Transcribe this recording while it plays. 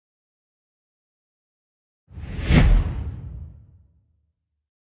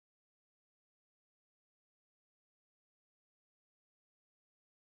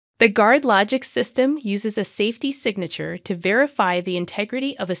The GuardLogix system uses a safety signature to verify the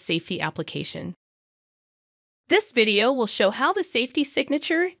integrity of a safety application. This video will show how the safety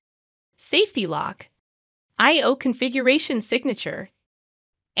signature, safety lock, I/O configuration signature,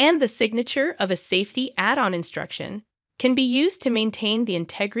 and the signature of a safety add-on instruction can be used to maintain the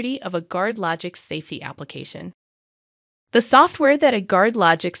integrity of a GuardLogix safety application. The software that a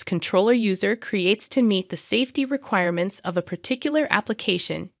GuardLogix controller user creates to meet the safety requirements of a particular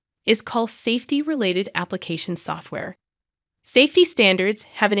application is called safety-related application software. Safety standards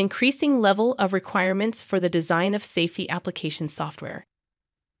have an increasing level of requirements for the design of safety application software.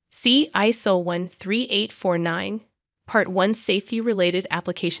 See ISO 13849, Part 1 Safety-Related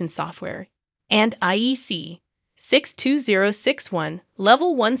Application Software, and IEC 62061,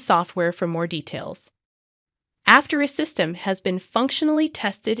 Level 1 Software for more details. After a system has been functionally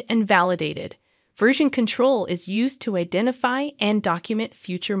tested and validated, version control is used to identify and document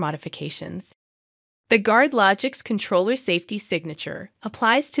future modifications. The GuardLogix controller safety signature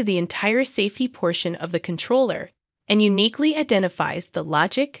applies to the entire safety portion of the controller and uniquely identifies the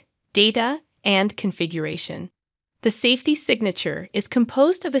logic, data, and configuration. The safety signature is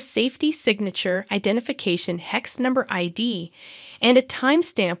composed of a safety signature identification hex number ID and a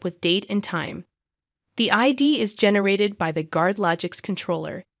timestamp with date and time. The ID is generated by the GuardLogix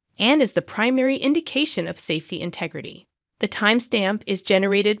controller and is the primary indication of safety integrity. The timestamp is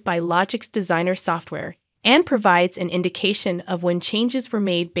generated by Logix Designer software and provides an indication of when changes were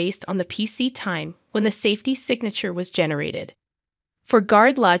made based on the PC time when the safety signature was generated. For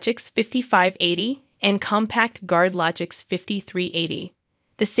GuardLogix 5580 and compact GuardLogix 5380,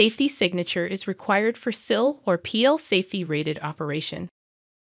 the safety signature is required for SIL or PL safety-rated operation.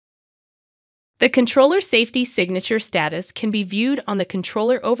 The controller safety signature status can be viewed on the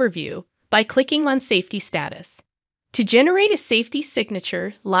controller overview by clicking on Safety Status. To generate a safety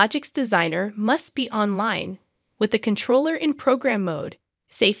signature, Logix Designer must be online, with the controller in program mode,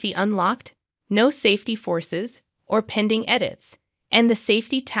 safety unlocked, no safety forces, or pending edits, and the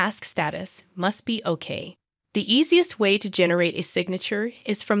safety task status must be OK. The easiest way to generate a signature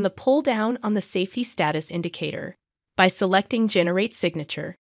is from the pull-down on the safety status indicator, by selecting Generate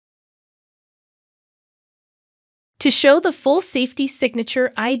Signature. To show the full safety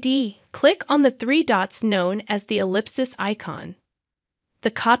signature ID, click on the three dots known as the ellipsis icon. The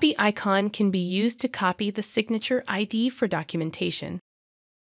copy icon can be used to copy the signature ID for documentation.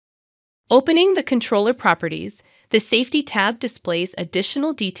 Opening the controller properties, the Safety tab displays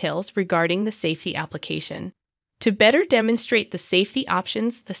additional details regarding the safety application. To better demonstrate the safety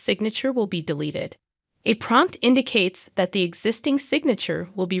options, the signature will be deleted. A prompt indicates that the existing signature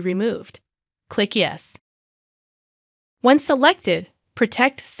will be removed. Click Yes. When selected,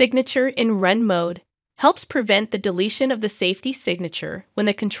 Protect Signature in Run mode helps prevent the deletion of the safety signature when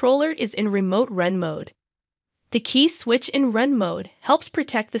the controller is in remote run mode. The key switch in run mode helps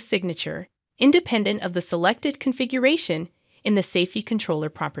protect the signature, independent of the selected configuration in the safety controller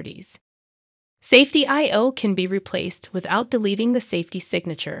properties. Safety I/O can be replaced without deleting the safety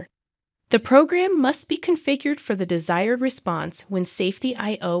signature. The program must be configured for the desired response when safety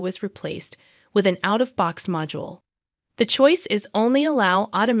I/O is replaced with an out-of-box module. The choice is only allow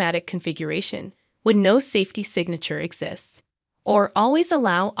automatic configuration when no safety signature exists, or always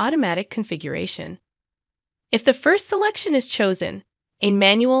allow automatic configuration. If the first selection is chosen, a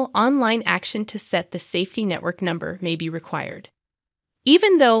manual online action to set the safety network number may be required.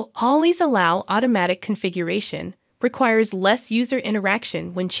 Even though always allow automatic configuration requires less user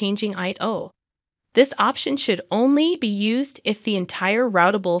interaction when changing I/O, this option should only be used if the entire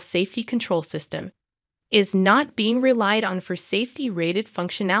routable safety control system is not being relied on for safety-rated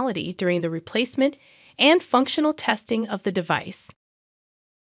functionality during the replacement and functional testing of the device.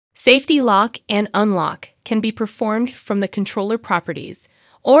 Safety lock and unlock can be performed from the controller properties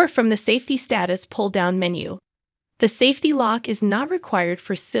or from the safety status pull-down menu. The safety lock is not required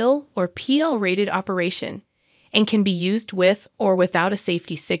for SIL or PL-rated operation and can be used with or without a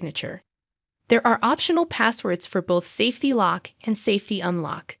safety signature. There are optional passwords for both safety lock and safety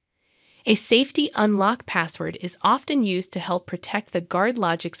unlock. A safety unlock password is often used to help protect the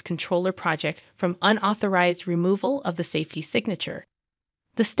GuardLogix controller project from unauthorized removal of the safety signature.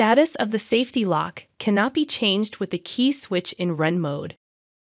 The status of the safety lock cannot be changed with the key switch in run mode.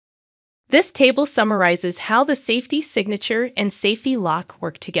 This table summarizes how the safety signature and safety lock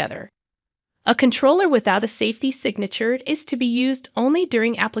work together. A controller without a safety signature is to be used only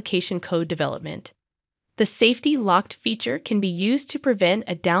during application code development. The safety locked feature can be used to prevent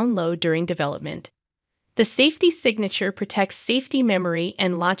a download during development. The safety signature protects safety memory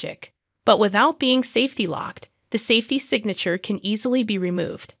and logic, but without being safety locked, the safety signature can easily be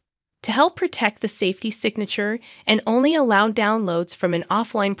removed. To help protect the safety signature and only allow downloads from an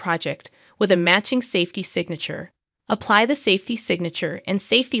offline project with a matching safety signature, apply the safety signature and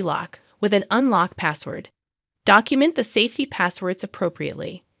safety lock with an unlock password. Document the safety passwords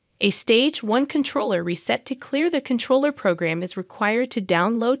appropriately. A Stage 1 controller reset to clear the controller program is required to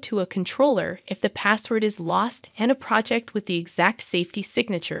download to a controller if the password is lost and a project with the exact safety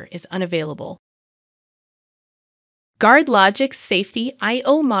signature is unavailable. GuardLogix Safety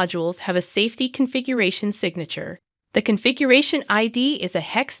I/O modules have a safety configuration signature. The configuration ID is a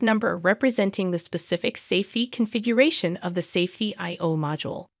hex number representing the specific safety configuration of the safety I/O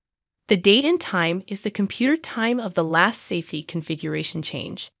module. The date and time is the computer time of the last safety configuration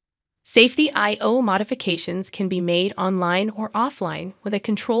change. Safety I/O modifications can be made online or offline when a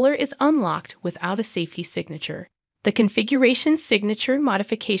controller is unlocked without a safety signature. The configuration signature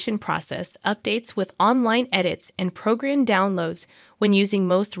modification process updates with online edits and program downloads when using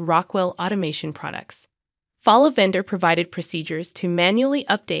most Rockwell automation products. Follow vendor-provided procedures to manually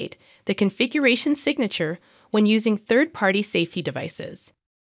update the configuration signature when using third-party safety devices.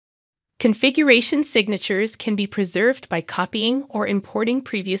 Configuration signatures can be preserved by copying or importing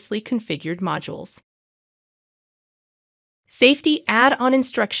previously configured modules. Safety add-on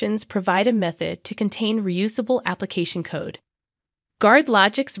instructions provide a method to contain reusable application code.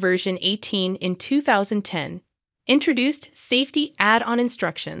 GuardLogix version 18 in 2010 introduced safety add-on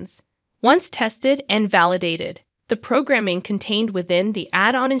instructions. Once tested and validated, the programming contained within the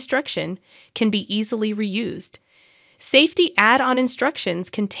add-on instruction can be easily reused. Safety add-on instructions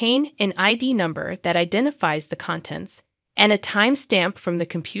contain an ID number that identifies the contents and a timestamp from the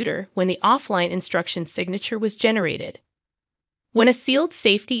computer when the offline instruction signature was generated. When a sealed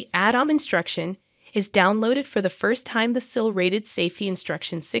safety add-on instruction is downloaded for the first time, the seal-rated safety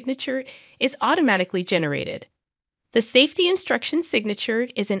instruction signature is automatically generated. The safety instruction signature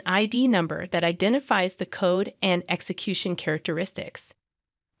is an ID number that identifies the code and execution characteristics.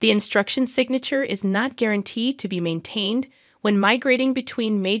 The instruction signature is not guaranteed to be maintained when migrating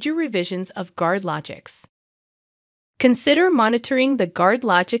between major revisions of GuardLogix. Consider monitoring the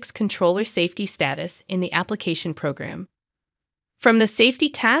GuardLogix controller safety status in the application program. From the safety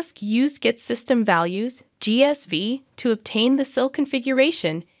task, use Get System Values (GSV) to obtain the SIL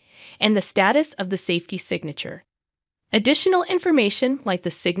configuration and the status of the safety signature. Additional information like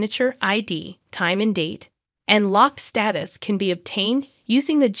the signature ID, time and date, and locked status can be obtained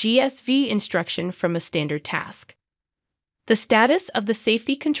using the GSV instruction from a standard task. The status of the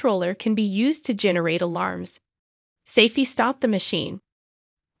safety controller can be used to generate alarms, safety stop the machine,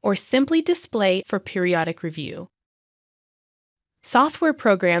 or simply display for periodic review. Software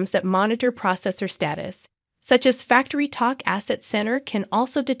programs that monitor processor status, such as FactoryTalk Asset Center, can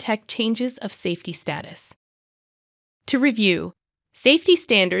also detect changes of safety status. To review, safety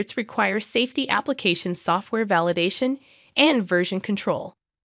standards require safety application software validation and version control.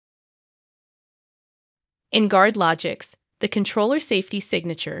 In GuardLogix, the controller safety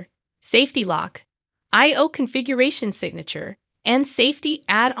signature, safety lock, I/O configuration signature, and safety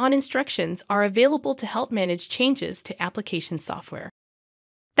add-on instructions are available to help manage changes to application software.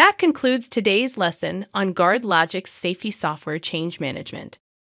 That concludes today's lesson on GuardLogix safety software change management.